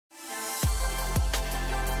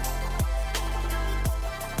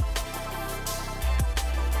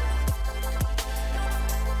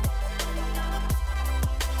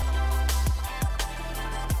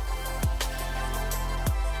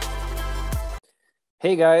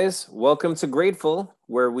Hey guys, welcome to Grateful,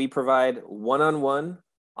 where we provide one-on-one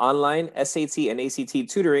online SAT and ACT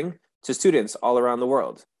tutoring to students all around the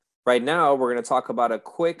world. Right now, we're going to talk about a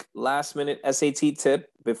quick last-minute SAT tip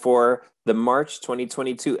before the March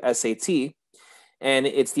 2022 SAT, and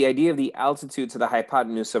it's the idea of the altitude to the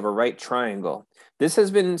hypotenuse of a right triangle. This has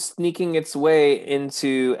been sneaking its way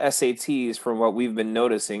into SATs from what we've been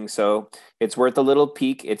noticing, so it's worth a little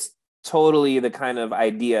peek. It's totally the kind of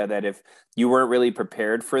idea that if you weren't really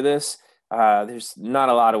prepared for this, there's not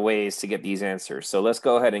a lot of ways to get these answers. So let's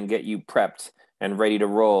go ahead and get you prepped and ready to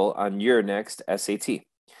roll on your next SAT.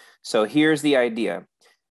 So here's the idea.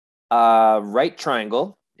 Right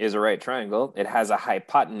triangle is a right triangle. It has a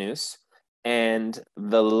hypotenuse. And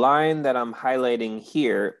the line that I'm highlighting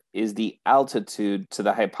here is the altitude to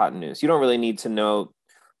the hypotenuse. You don't really need to know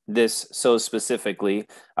this so specifically,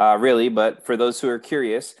 really, but for those who are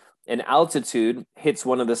curious, an altitude hits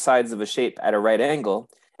one of the sides of a shape at a right angle,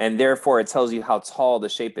 and therefore it tells you how tall the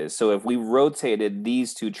shape is. So if we rotated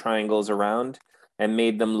these two triangles around and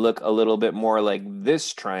made them look a little bit more like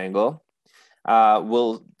this triangle,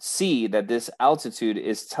 we'll see that this altitude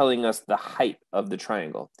is telling us the height of the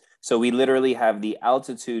triangle. So we literally have the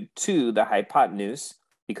altitude to the hypotenuse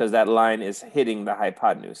because that line is hitting the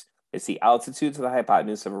hypotenuse. It's the altitude to the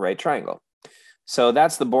hypotenuse of a right triangle. So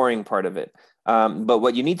that's the boring part of it. But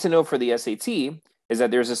what you need to know for the SAT is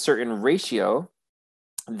that there's a certain ratio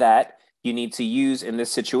that you need to use in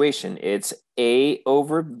this situation. It's A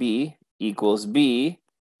over B equals B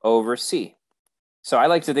over C. So I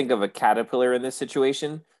like to think of a caterpillar in this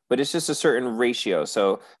situation, but it's just a certain ratio.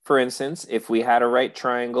 So for instance, if we had a right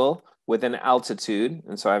triangle with an altitude,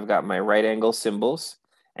 and so I've got my right angle symbols,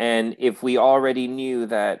 and if we already knew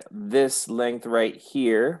that this length right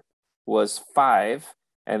here was 5,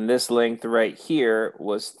 and this length right here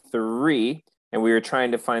was 3, and we were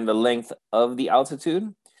trying to find the length of the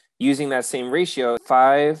altitude, using that same ratio,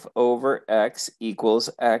 5 over x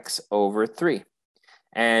equals x over 3.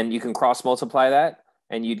 And you can cross multiply that,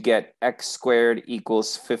 and you'd get x squared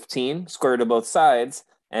equals 15, square root of both sides,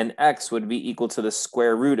 and x would be equal to the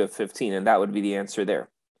square root of 15, and that would be the answer there.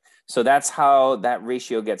 So that's how that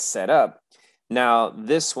ratio gets set up. Now,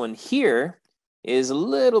 this one here is a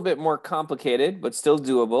little bit more complicated, but still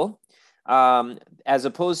doable. As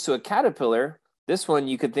opposed to a caterpillar, this one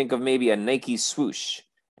you could think of maybe a Nike swoosh.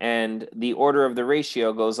 And the order of the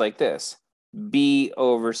ratio goes like this. B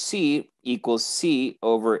over C equals C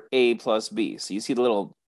over A plus B. So you see the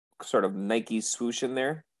little sort of Nike swoosh in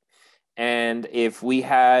there. And if we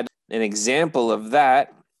had an example of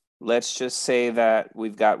that, let's just say that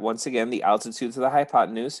we've got, once again, the altitude to the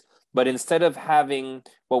hypotenuse. But instead of having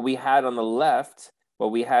what we had on the left, what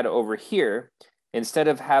we had over here, instead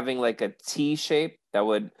of having like a T shape, that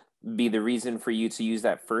would be the reason for you to use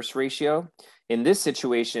that first ratio. In this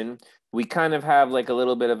situation, we kind of have like a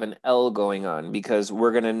little bit of an L going on because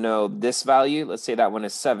we're going to know this value. Let's say that one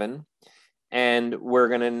is 7. And we're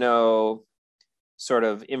going to know sort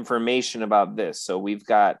of information about this. So we've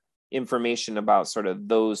got information about sort of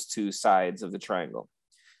those two sides of the triangle.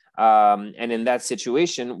 And in that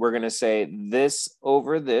situation, we're going to say this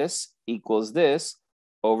over this equals this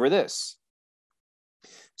over this.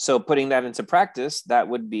 So putting that into practice, that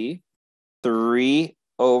would be 3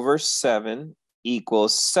 over 7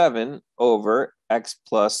 equals 7 over x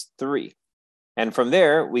plus 3. And from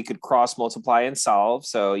there, we could cross multiply and solve.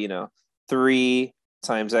 So, 3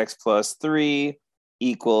 times x plus 3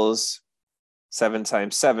 equals 7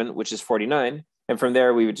 times 7, which is 49. And from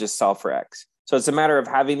there, we would just solve for x. So it's a matter of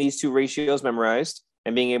having these two ratios memorized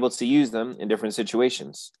and being able to use them in different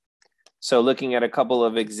situations. So looking at a couple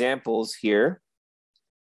of examples here,